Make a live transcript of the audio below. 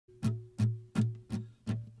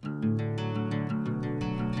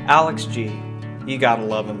Alex G. You gotta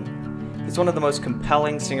love him. He's one of the most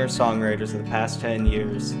compelling singer-songwriters of the past 10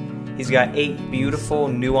 years. He's got 8 beautiful,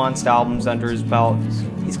 nuanced albums under his belt.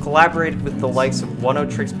 He's collaborated with the likes of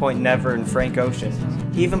Oneohtrix, Point Never, and Frank Ocean.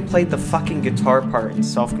 He even played the fucking guitar part in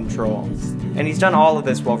Self-Control. And he's done all of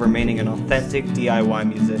this while remaining an authentic DIY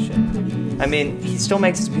musician. I mean, he still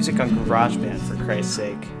makes his music on GarageBand, for Christ's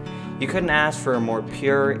sake. You couldn't ask for a more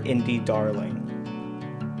pure indie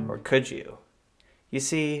darling. Or could you? You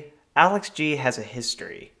see, Alex G has a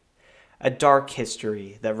history. A dark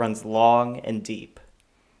history that runs long and deep.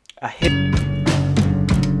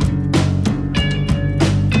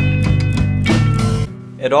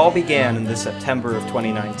 It all began in the September of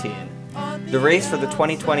 2019. The race for the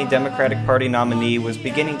 2020 Democratic Party nominee was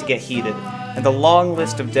beginning to get heated, and the long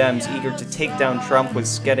list of Dems eager to take down Trump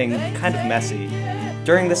was getting kind of messy.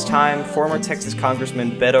 During this time, former Texas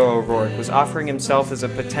Congressman Beto O'Rourke was offering himself as a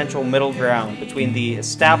potential middle ground between the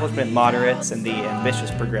establishment moderates and the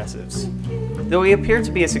ambitious progressives. Though he appeared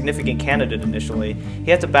to be a significant candidate initially, he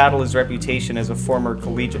had to battle his reputation as a former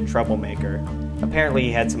collegiate troublemaker. Apparently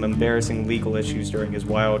he had some embarrassing legal issues during his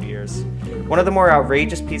wild years. One of the more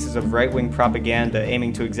outrageous pieces of right-wing propaganda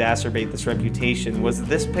aiming to exacerbate this reputation was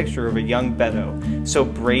this picture of a young Beto, so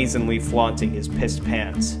brazenly flaunting his pissed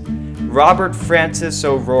pants. Robert Francis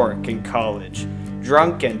O'Rourke in college,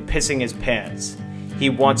 drunk and pissing his pants. He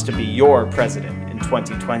wants to be your president in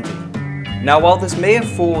 2020. Now, while this may have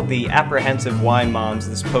fooled the apprehensive wine moms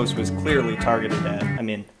this post was clearly targeted at, I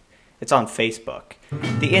mean, it's on Facebook,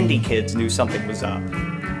 the indie kids knew something was up.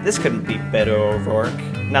 This couldn't be Beto O'Rourke,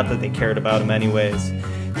 not that they cared about him anyways.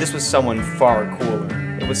 This was someone far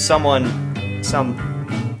cooler. It was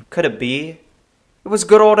could it be? It was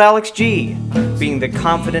good old Alex G, being the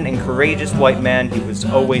confident and courageous white man he was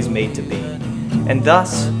always made to be. And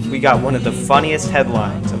thus, we got one of the funniest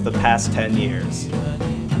headlines of the past 10 years.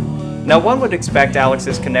 Now, one would expect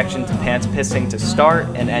Alex's connection to pants pissing to start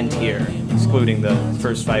and end here, excluding the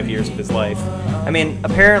first 5 years of his life. I mean,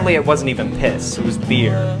 apparently it wasn't even piss, it was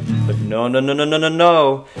beer. But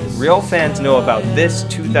no. Real fans know about this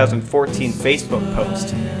 2014 Facebook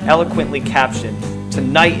post, eloquently captioned,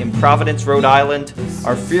 "Tonight in Providence, Rhode Island,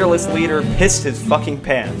 our fearless leader pissed his fucking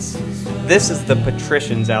pants." This is the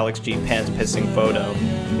patrician's Alex G pants pissing photo.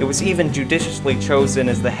 It was even judiciously chosen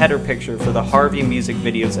as the header picture for the Harvey music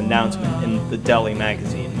video's announcement in the Deli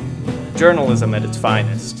magazine. Journalism at its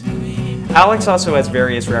finest. Alex also has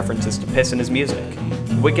various references to piss in his music.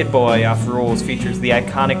 Wicked Boy, Off Rules features the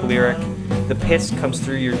iconic lyric, "The piss comes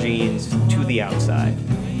through your jeans to the outside."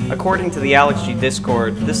 According to the Alex G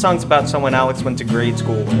Discord, this song's about someone Alex went to grade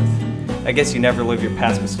school with. I guess you never live your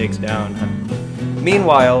past mistakes down, huh?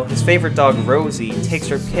 Meanwhile, his favorite dog Rosie takes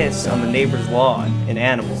her piss on the neighbor's lawn in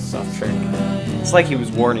Animals off Trick. It's like he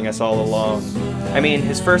was warning us all along. I mean,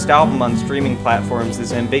 his first album on streaming platforms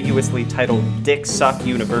is ambiguously titled Dick Suck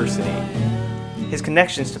University. His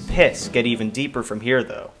connections to piss get even deeper from here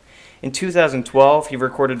though. In 2012, he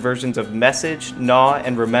recorded versions of Message, Gnaw,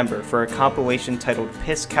 and Remember for a compilation titled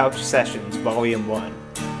Piss Couch Sessions Volume 1.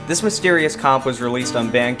 This mysterious comp was released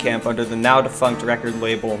on Bandcamp under the now-defunct record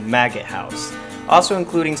label Maggot House, also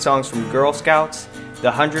including songs from Girl Scouts, The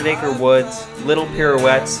 100 Acre Woods, Little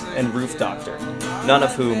Pirouettes, and Roof Doctor, none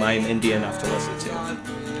of whom I am indie enough to listen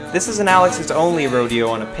to. This isn't Alex's only rodeo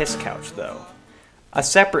on a piss couch, though. A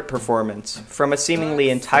separate performance, from a seemingly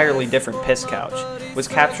entirely different piss couch, was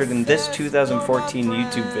captured in this 2014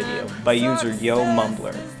 YouTube video by user Yo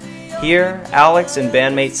Mumbler. Here, Alex and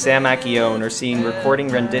bandmate Sam Acchione are seen recording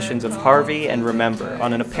renditions of Harvey and Remember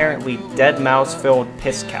on an apparently dead mouse-filled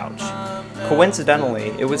piss couch.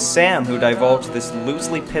 Coincidentally, it was Sam who divulged this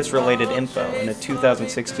loosely piss-related info in a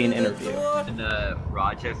 2016 interview. In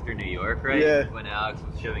Rochester, New York, right? Yeah. When Alex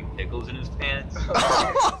was shoving pickles in his pants.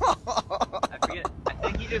 I forget. I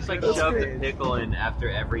think he just like shoved the pickle in after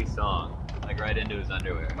every song, like right into his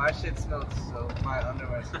underwear. My shit smelled so. My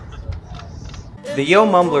underwear smelled so. The Yo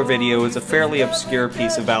Mumbler video is a fairly obscure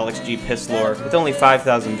piece of Alex G piss lore with only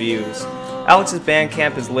 5,000 views. Alex's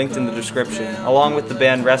Bandcamp is linked in the description, along with the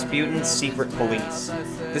band Rasputin's Secret Police.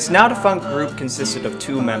 This now-defunct group consisted of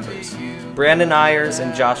 2 members, Brandon Ayers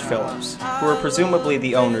and Josh Phillips, who are presumably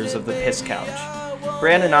the owners of the Piss Couch.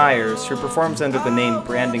 Brandon Ayers, who performs under the name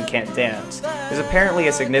Brandon Can't Dance, is apparently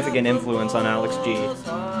a significant influence on Alex G.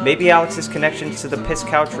 Maybe Alex's connections to the Piss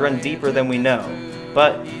Couch run deeper than we know,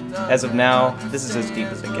 but as of now, this is as deep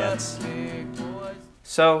as it gets.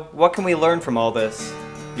 So, what can we learn from all this?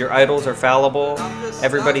 Your idols are fallible,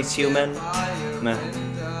 everybody's human. Meh.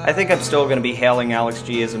 I think I'm still going to be hailing Alex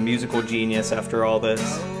G as a musical genius after all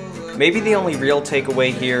this. Maybe the only real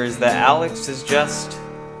takeaway here is that Alex is just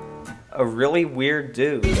a really weird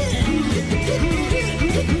dude.